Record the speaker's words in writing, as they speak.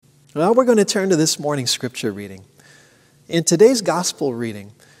Well, we're going to turn to this morning's scripture reading. In today's gospel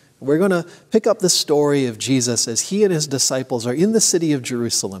reading, we're going to pick up the story of Jesus as he and his disciples are in the city of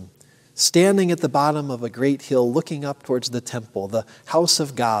Jerusalem, standing at the bottom of a great hill looking up towards the temple, the house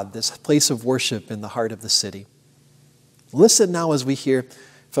of God, this place of worship in the heart of the city. Listen now as we hear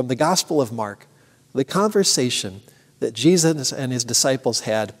from the Gospel of Mark, the conversation that Jesus and his disciples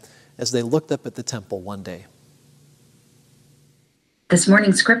had as they looked up at the temple one day. This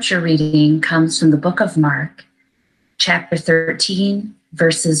morning's scripture reading comes from the book of Mark, chapter 13,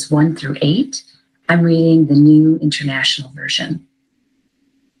 verses 1 through 8. I'm reading the New International Version.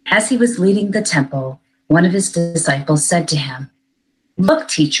 As he was leaving the temple, one of his disciples said to him, "Look,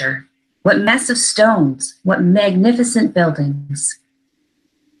 teacher, what massive stones, what magnificent buildings."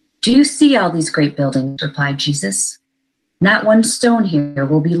 "Do you see all these great buildings?" replied Jesus. "Not one stone here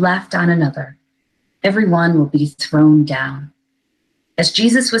will be left on another. Every one will be thrown down." As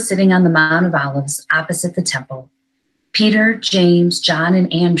Jesus was sitting on the Mount of Olives opposite the temple, Peter, James, John,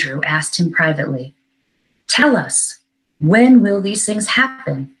 and Andrew asked him privately, "Tell us, when will these things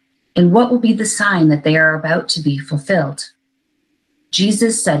happen? And what will be the sign that they are about to be fulfilled?"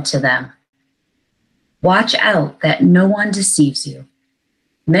 Jesus said to them, "Watch out that no one deceives you.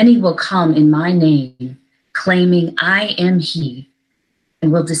 Many will come in my name, claiming I am he,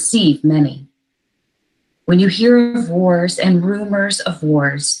 and will deceive many. When you hear of wars and rumors of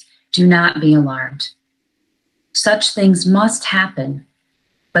wars, do not be alarmed. Such things must happen,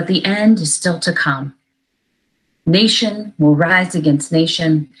 but the end is still to come. Nation will rise against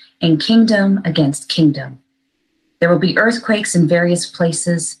nation, and kingdom against kingdom. There will be earthquakes in various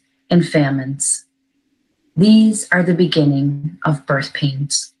places and famines. These are the beginning of birth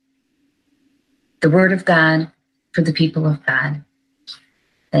pains." The word of God for the people of God.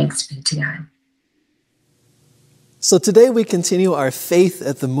 Thanks be to God. So today we continue our Faith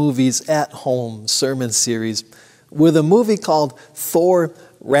at the Movies at Home sermon series with a movie called Thor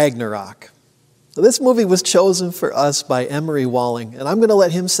Ragnarok. This movie was chosen for us by Emery Walling, and I'm going to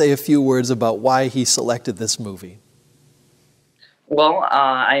let him say a few words about why he selected this movie. Well,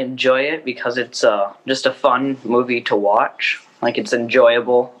 I enjoy it because it's just a fun movie to watch. Like, it's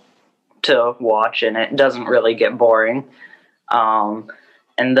enjoyable to watch, and it doesn't really get boring. And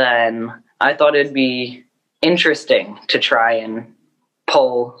then I thought it'd be interesting to try and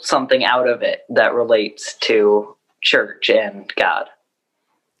pull something out of it that relates to church and God.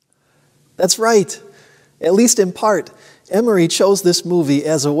 That's right. At least in part, Emery chose this movie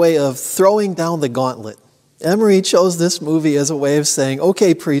as a way of throwing down the gauntlet. Emery chose this movie as a way of saying,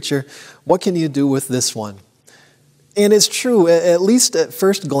 "Okay, preacher, what can you do with this one?" And it's true, at least at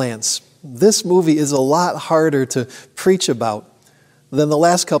first glance, this movie is a lot harder to preach about than the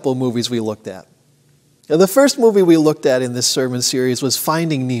last couple of movies we looked at. Now, the first movie we looked at in this sermon series was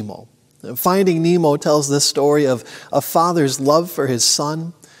Finding Nemo. Finding Nemo tells the story of a father's love for his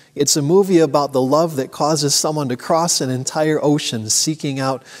son. It's a movie about the love that causes someone to cross an entire ocean seeking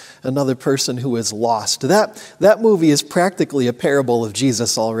out another person who is lost. That movie is practically a parable of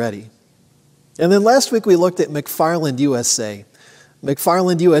Jesus already. And then last week we looked at McFarland USA.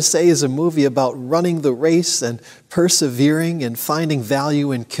 McFarland USA is a movie about running the race and persevering and finding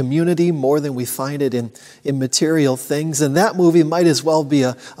value in community more than we find it in material things. And that movie might as well be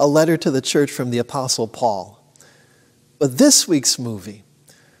a letter to the church from the Apostle Paul. But this week's movie,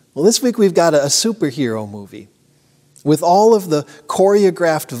 well, this week we've got a superhero movie with all of the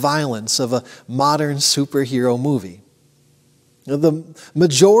choreographed violence of a modern superhero movie. The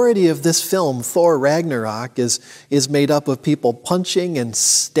majority of this film, Thor Ragnarok, is made up of people punching and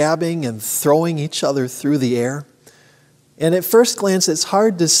stabbing and throwing each other through the air. And at first glance, it's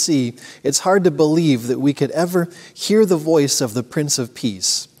hard to see, it's hard to believe that we could ever hear the voice of the Prince of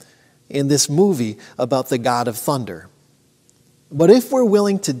Peace in this movie about the God of Thunder. But if we're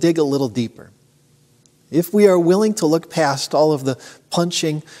willing to dig a little deeper, if we are willing to look past all of the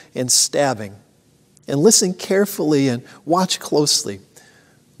punching and stabbing, and listen carefully and watch closely,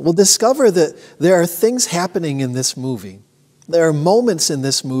 we'll discover that there are things happening in this movie. There are moments in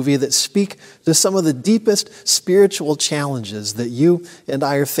this movie that speak to some of the deepest spiritual challenges that you and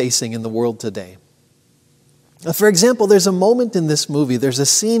I are facing in the world today. For example, there's a moment in this movie, there's a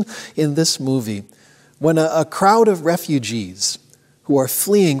scene in this movie when a crowd of refugees who are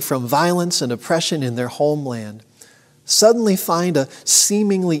fleeing from violence and oppression in their homeland suddenly find a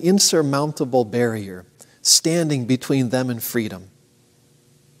seemingly insurmountable barrier standing between them and freedom.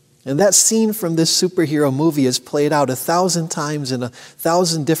 And that scene from this superhero movie is played out 1,000 times in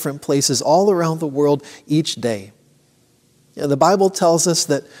 1,000 different places all around the world each day. The Bible tells us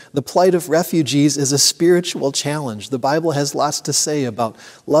that the plight of refugees is a spiritual challenge. The Bible has lots to say about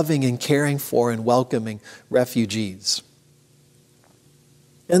loving and caring for and welcoming refugees.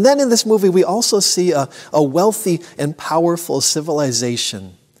 And then in this movie, we also see a wealthy and powerful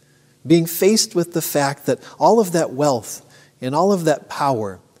civilization being faced with the fact that all of that wealth and all of that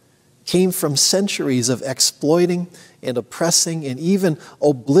power came from centuries of exploiting and oppressing and even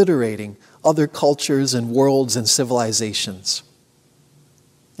obliterating other cultures and worlds and civilizations.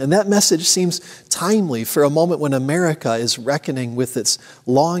 And that message seems timely for a moment when America is reckoning with its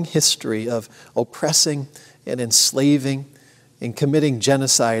long history of oppressing and enslaving and committing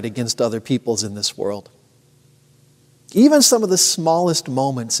genocide against other peoples in this world. Even some of the smallest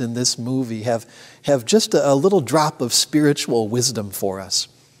moments in this movie have just a little drop of spiritual wisdom for us.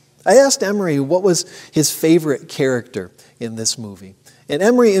 I asked Emery what was his favorite character in this movie. And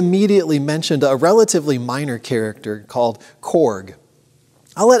Emery immediately mentioned a relatively minor character called Korg.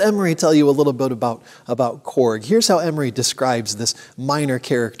 I'll let Emery tell you a little bit about Korg. Here's how Emery describes this minor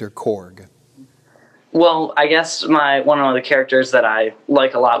character, Korg. Well, I guess one of the characters that I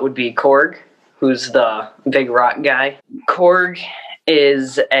like a lot would be Korg, who's the big rock guy. Korg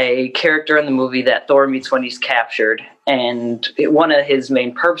is a character in the movie that Thor meets when he's captured, and one of his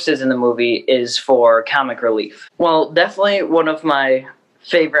main purposes in the movie is for comic relief. Well, definitely one of my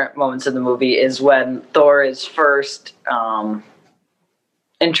favorite moments in the movie is when Thor is first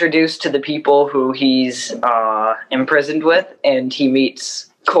introduced to the people who he's imprisoned with, and he meets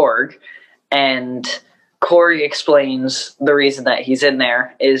Korg, and Korg explains the reason that he's in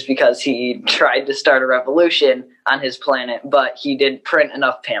there is because he tried to start a revolution on his planet, but he didn't print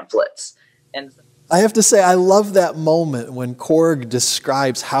enough pamphlets. And I have to say, I love that moment when Korg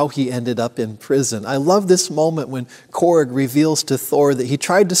describes how he ended up in prison. I love this moment when Korg reveals to Thor that he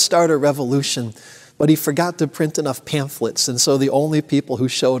tried to start a revolution, but he forgot to print enough pamphlets, and so the only people who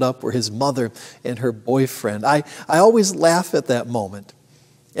showed up were his mother and her boyfriend. I always laugh at that moment.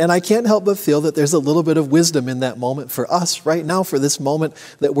 And I can't help but feel that there's a little bit of wisdom in that moment for us right now, for this moment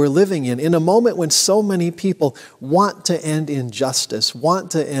that we're living in a moment when so many people want to end injustice, want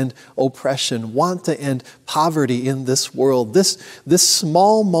to end oppression, want to end poverty in this world. This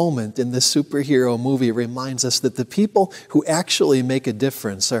small moment in this superhero movie reminds us that the people who actually make a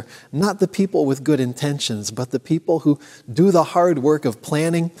difference are not the people with good intentions, but the people who do the hard work of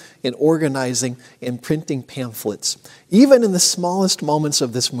planning and organizing and printing pamphlets. Even in the smallest moments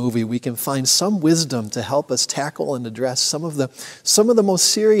of this movie, we can find some wisdom to help us tackle and address some of the most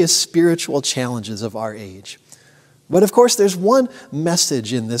serious spiritual challenges of our age. But of course, there's one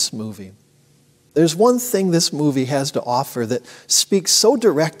message in this movie. There's one thing this movie has to offer that speaks so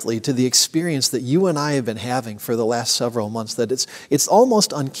directly to the experience that you and I have been having for the last several months that it's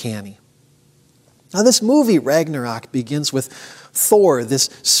almost uncanny. Now, this movie, Ragnarok, begins with Thor, this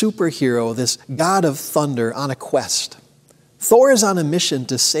superhero, this god of thunder, on a quest. Thor is on a mission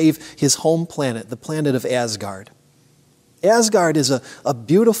to save his home planet, the planet of Asgard. Asgard is a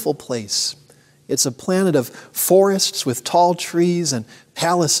beautiful place. It's a planet of forests with tall trees and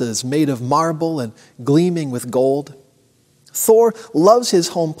palaces made of marble and gleaming with gold. Thor loves his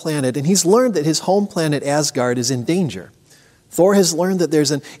home planet, and he's learned that his home planet Asgard is in danger. Thor has learned that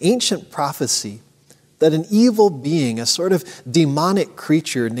there's an ancient prophecy that an evil being, a sort of demonic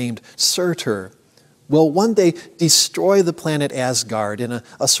creature named Surtur, will one day destroy the planet Asgard in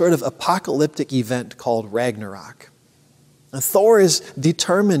a sort of apocalyptic event called Ragnarok. And Thor is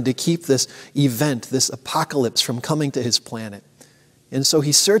determined to keep this event, this apocalypse, from coming to his planet. And so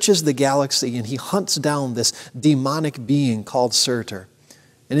he searches the galaxy and he hunts down this demonic being called Surtur.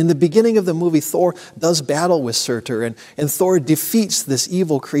 And in the beginning of the movie, Thor does battle with Surtur, and Thor defeats this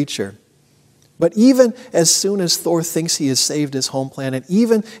evil creature. But even as soon as Thor thinks he has saved his home planet,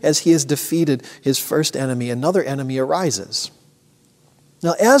 even as he has defeated his first enemy, another enemy arises.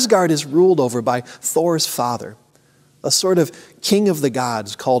 Now, Asgard is ruled over by Thor's father, a sort of king of the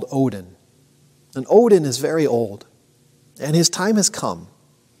gods called Odin. And Odin is very old, and his time has come.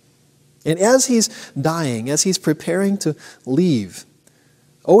 And as he's dying, as he's preparing to leave,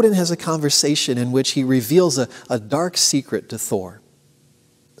 Odin has a conversation in which he reveals a dark secret to Thor.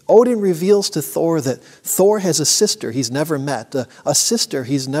 Odin reveals to Thor that Thor has a sister he's never met, a sister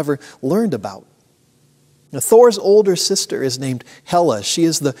he's never learned about. Now, Thor's older sister is named Hela. She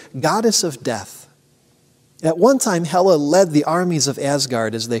is the goddess of death. At one time, Hela led the armies of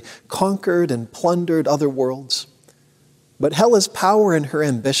Asgard as they conquered and plundered other worlds. But Hela's power and her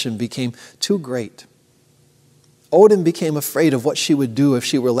ambition became too great. Odin became afraid of what she would do if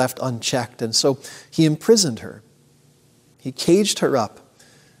she were left unchecked, and so he imprisoned her. He caged her up,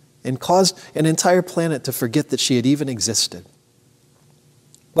 and caused an entire planet to forget that she had even existed.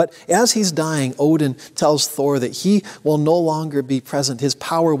 But as he's dying, Odin tells Thor that he will no longer be present. His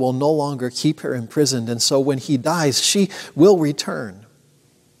power will no longer keep her imprisoned. And so when he dies, she will return.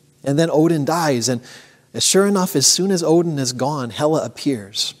 And then Odin dies. And sure enough, as soon as Odin is gone, Hela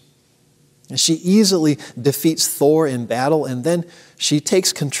appears. And she easily defeats Thor in battle. And then she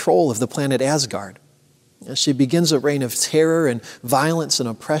takes control of the planet Asgard. And she begins a reign of terror and violence and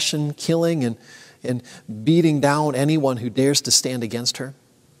oppression, killing and beating down anyone who dares to stand against her.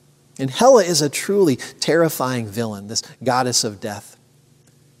 And Hela is a truly terrifying villain, this goddess of death.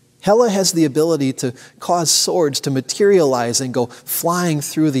 Hela has the ability to cause swords to materialize and go flying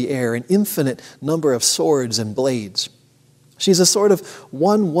through the air, an infinite number of swords and blades. She's a sort of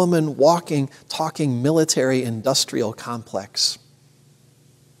one-woman walking, talking military industrial complex.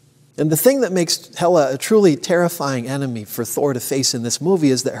 And the thing that makes Hela a truly terrifying enemy for Thor to face in this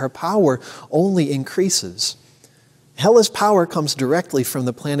movie is that her power only increases. Hela's power comes directly from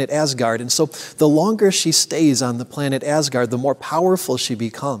the planet Asgard, and so the longer she stays on the planet Asgard, the more powerful she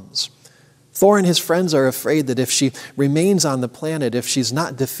becomes. Thor and his friends are afraid that if she remains on the planet, if she's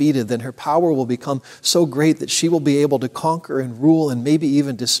not defeated, then her power will become so great that she will be able to conquer and rule and maybe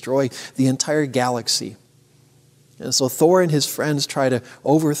even destroy the entire galaxy. And so Thor and his friends try to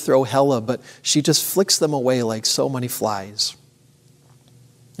overthrow Hela, but she just flicks them away like so many flies.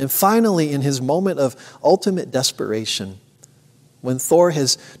 And finally, in his moment of ultimate desperation, when Thor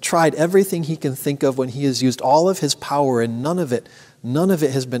has tried everything he can think of, when he has used all of his power and none of it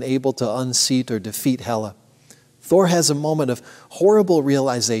has been able to unseat or defeat Hela, Thor has a moment of horrible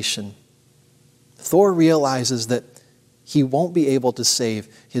realization. Thor realizes that he won't be able to save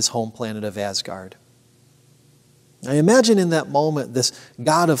his home planet of Asgard. I imagine in that moment, this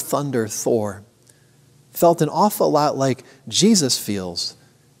god of thunder, Thor, felt an awful lot like Jesus feels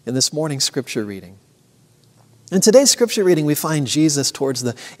in this morning's scripture reading. In today's scripture reading, we find Jesus towards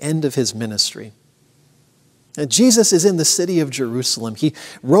the end of his ministry. And Jesus is in the city of Jerusalem. He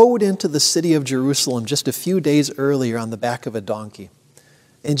rode into the city of Jerusalem just a few days earlier on the back of a donkey.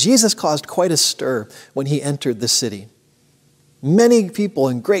 And Jesus caused quite a stir when he entered the city. Many people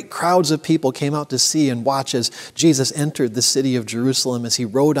and great crowds of people came out to see and watch as Jesus entered the city of Jerusalem as he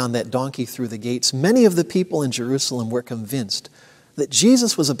rode on that donkey through the gates. Many of the people in Jerusalem were convinced that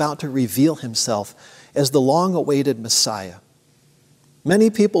Jesus was about to reveal himself as the long-awaited Messiah. Many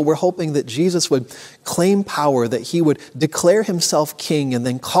people were hoping that Jesus would claim power, that he would declare himself king and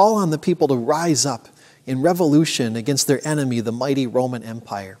then call on the people to rise up in revolution against their enemy, the mighty Roman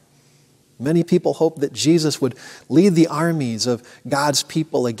Empire. Many people hoped that Jesus would lead the armies of God's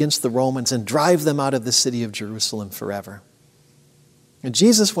people against the Romans and drive them out of the city of Jerusalem forever. And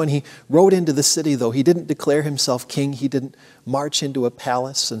Jesus, when he rode into the city, though, he didn't declare himself king. He didn't march into a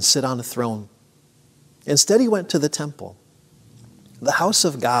palace and sit on a throne. Instead, he went to the temple, the house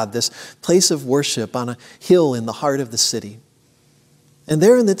of God, this place of worship on a hill in the heart of the city. And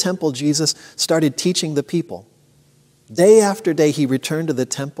there in the temple, Jesus started teaching the people. Day after day, he returned to the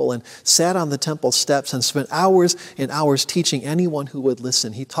temple and sat on the temple steps and spent hours and hours teaching anyone who would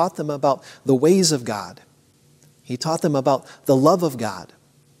listen. He taught them about the ways of God. He taught them about the love of God.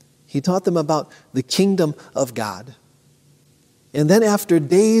 He taught them about the kingdom of God. And then after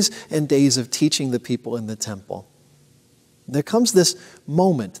days and days of teaching the people in the temple, there comes this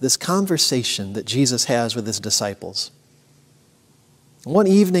moment, this conversation that Jesus has with his disciples. One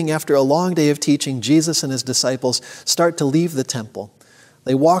evening after a long day of teaching, Jesus and his disciples start to leave the temple.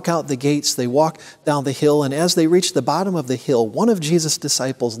 They walk out the gates, they walk down the hill, and as they reach the bottom of the hill, one of Jesus'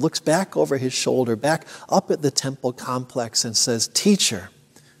 disciples looks back over his shoulder, back up at the temple complex and says, "Teacher,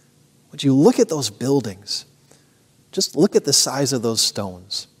 would you look at those buildings? Just look at the size of those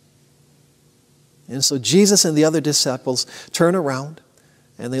stones." And so Jesus and the other disciples turn around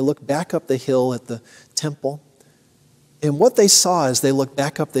and they look back up the hill at the temple. And what they saw as they looked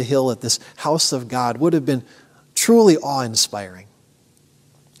back up the hill at this house of God would have been truly awe-inspiring.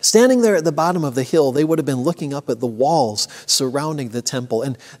 Standing there at the bottom of the hill, they would have been looking up at the walls surrounding the temple.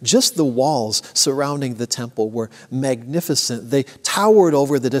 And just the walls surrounding the temple were magnificent. They towered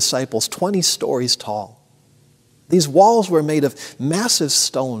over the disciples, 20 stories tall. These walls were made of massive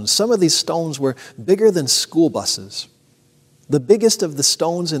stones. Some of these stones were bigger than school buses. The biggest of the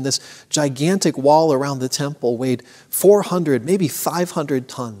stones in this gigantic wall around the temple weighed 400, maybe 500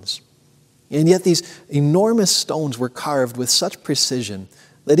 tons. And yet these enormous stones were carved with such precision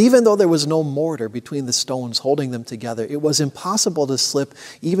that even though there was no mortar between the stones holding them together, it was impossible to slip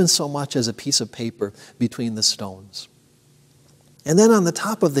even so much as a piece of paper between the stones. And then on the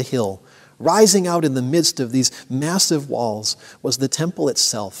top of the hill, rising out in the midst of these massive walls, was the temple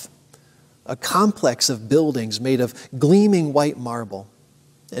itself. a complex of buildings made of gleaming white marble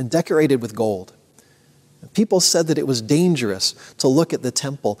and decorated with gold. People said that it was dangerous to look at the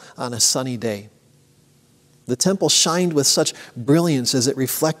temple on a sunny day. The temple shined with such brilliance as it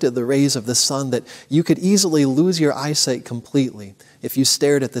reflected the rays of the sun that you could easily lose your eyesight completely if you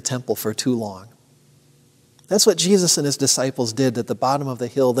stared at the temple for too long. That's what Jesus and his disciples did at the bottom of the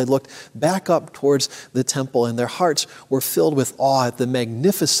hill. They looked back up towards the temple, and their hearts were filled with awe at the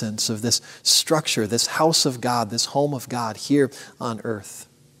magnificence of this structure, this house of God, this home of God here on earth.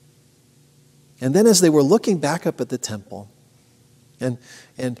 And then as they were looking back up at the temple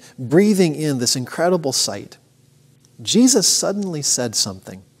and breathing in this incredible sight, Jesus suddenly said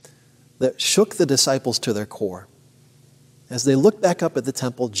something that shook the disciples to their core. As they looked back up at the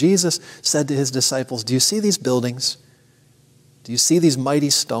temple, Jesus said to his disciples, "Do you see these buildings? Do you see these mighty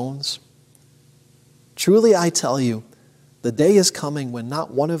stones? Truly I tell you, the day is coming when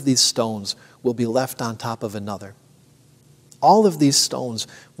not one of these stones will be left on top of another. All of these stones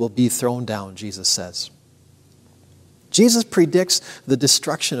will be thrown down," Jesus says. Jesus predicts the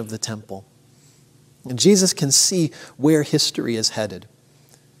destruction of the temple. And Jesus can see where history is headed.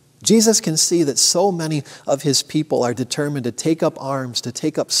 Jesus can see that so many of his people are determined to take up arms, to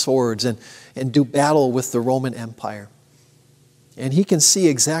take up swords, and do battle with the Roman Empire. And he can see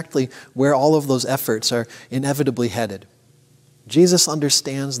exactly where all of those efforts are inevitably headed. Jesus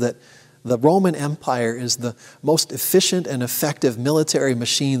understands that the Roman Empire is the most efficient and effective military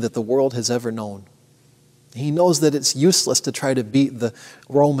machine that the world has ever known. He knows that it's useless to try to beat the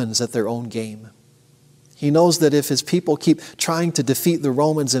Romans at their own game. He knows that if his people keep trying to defeat the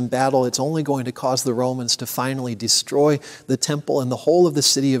Romans in battle, it's only going to cause the Romans to finally destroy the temple and the whole of the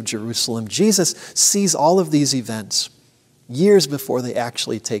city of Jerusalem. Jesus sees all of these events years before they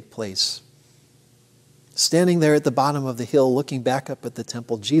actually take place. Standing there at the bottom of the hill, looking back up at the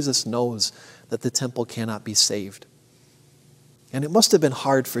temple, Jesus knows that the temple cannot be saved. And it must have been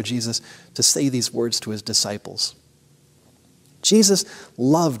hard for Jesus to say these words to his disciples. Jesus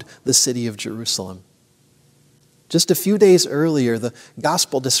loved the city of Jerusalem. Just a few days earlier, the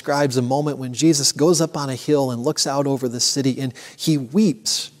gospel describes a moment when Jesus goes up on a hill and looks out over the city, and he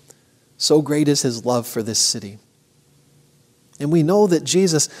weeps. So great is his love for this city. And we know that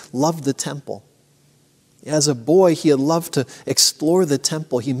Jesus loved the temple. As a boy, he had loved to explore the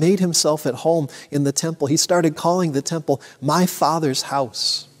temple. He made himself at home in the temple. He started calling the temple my Father's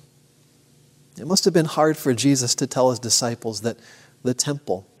house. It must have been hard for Jesus to tell his disciples that the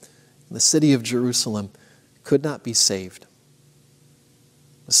temple, the city of Jerusalem, could not be saved.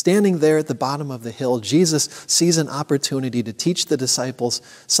 Standing there at the bottom of the hill, Jesus sees an opportunity to teach the disciples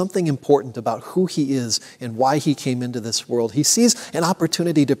something important about who he is and why he came into this world. He sees an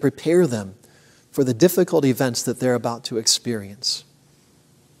opportunity to prepare them for the difficult events that they're about to experience.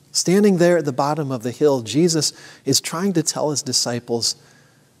 Standing there at the bottom of the hill, Jesus is trying to tell his disciples,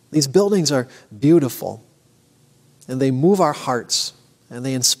 these buildings are beautiful, and they move our hearts, and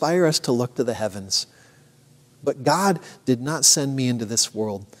they inspire us to look to the heavens. But God did not send me into this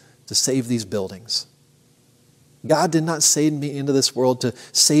world to save these buildings. God did not send me into this world to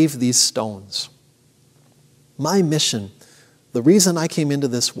save these stones. My mission, the reason I came into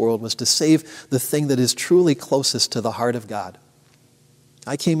this world, was to save the thing that is truly closest to the heart of God.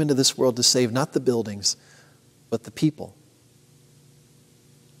 I came into this world to save not the buildings, but the people.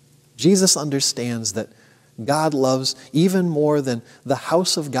 Jesus understands that God loves even more than the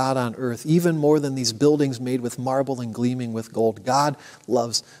house of God on earth, even more than these buildings made with marble and gleaming with gold. God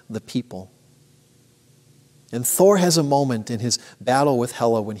loves the people. And Thor has a moment in his battle with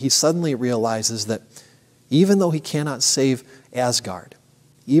Hela when he suddenly realizes that even though he cannot save Asgard,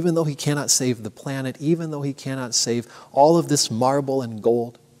 even though he cannot save the planet, even though he cannot save all of this marble and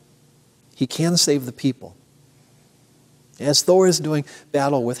gold, he can save the people. As Thor is doing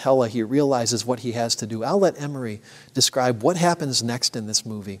battle with Hela, he realizes what he has to do. I'll let Emery describe what happens next in this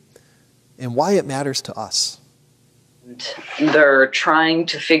movie and why it matters to us. They're trying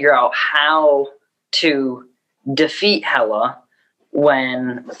to figure out how to defeat Hela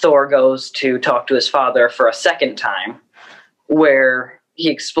when Thor goes to talk to his father for a second time, where he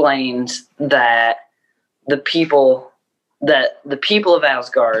explains that the people of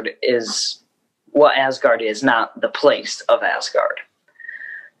Asgard is what Asgard is, not the place of Asgard.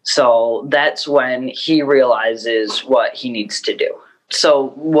 So that's when he realizes what he needs to do. So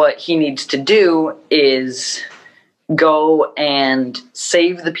what he needs to do is go and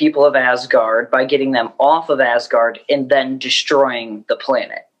save the people of Asgard by getting them off of Asgard and then destroying the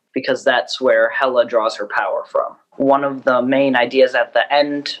planet, because that's where Hela draws her power from. One of the main ideas at the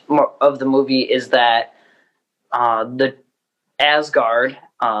end of the movie is that the Asgard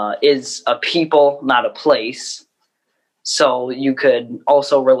is a people, not a place. So you could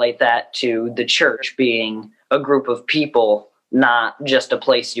also relate that to the church being a group of people, not just a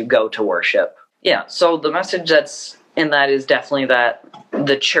place you go to worship. Yeah, so the message that's in that is definitely that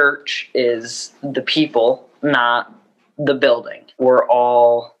the church is the people, not the building. We're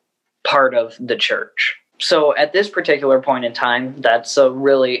all part of the church. So at this particular point in time, that's a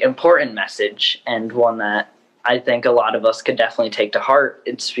really important message, and one that I think a lot of us could definitely take to heart.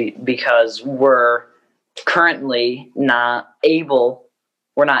 It's because we're currently not able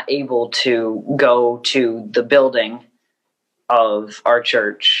to go to the building of our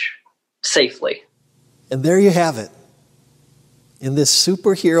church safely. And there you have it. In this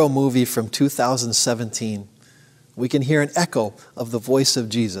superhero movie from 2017, we can hear an echo of the voice of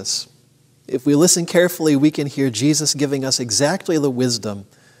Jesus. If we listen carefully, we can hear Jesus giving us exactly the wisdom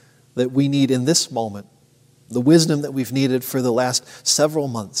that we need in this moment, the wisdom that we've needed for the last several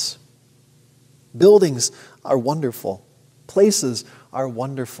months. Buildings are wonderful. Places are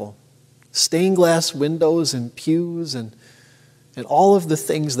wonderful. Stained glass windows and pews and all of the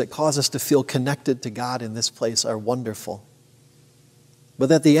things that cause us to feel connected to God in this place are wonderful.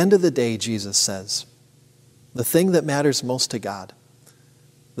 But at the end of the day, Jesus says, the thing that matters most to God,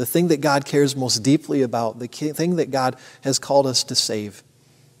 the thing that God cares most deeply about, the thing that God has called us to save,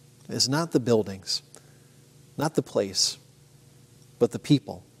 is not the buildings, not the place, but the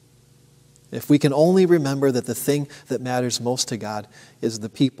people. If we can only remember that the thing that matters most to God is the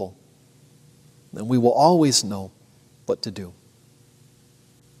people, then we will always know what to do.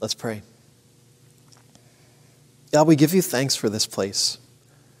 Let's pray. God, we give you thanks for this place.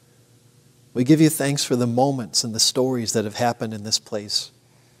 We give you thanks for the moments and the stories that have happened in this place.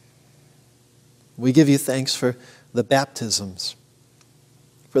 We give you thanks for the baptisms,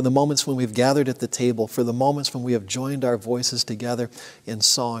 for the moments when we've gathered at the table, for the moments when we have joined our voices together in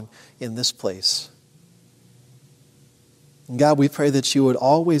song in this place. And God, we pray that you would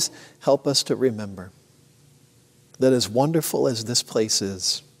always help us to remember that as wonderful as this place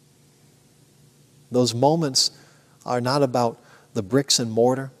is, those moments are not about the bricks and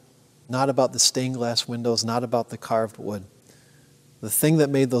mortar, not about the stained glass windows, not about the carved wood. The thing that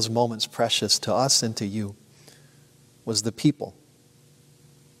made those moments precious to us and to you was the people.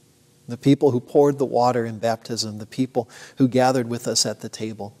 The people who poured the water in baptism, the people who gathered with us at the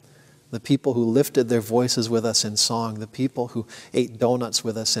table, the people who lifted their voices with us in song, the people who ate donuts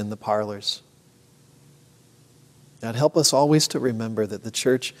with us in the parlors. God, help us always to remember that the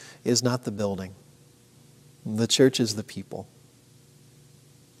church is not the building. The church is the people.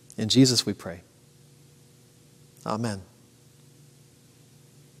 In Jesus we pray. Amen.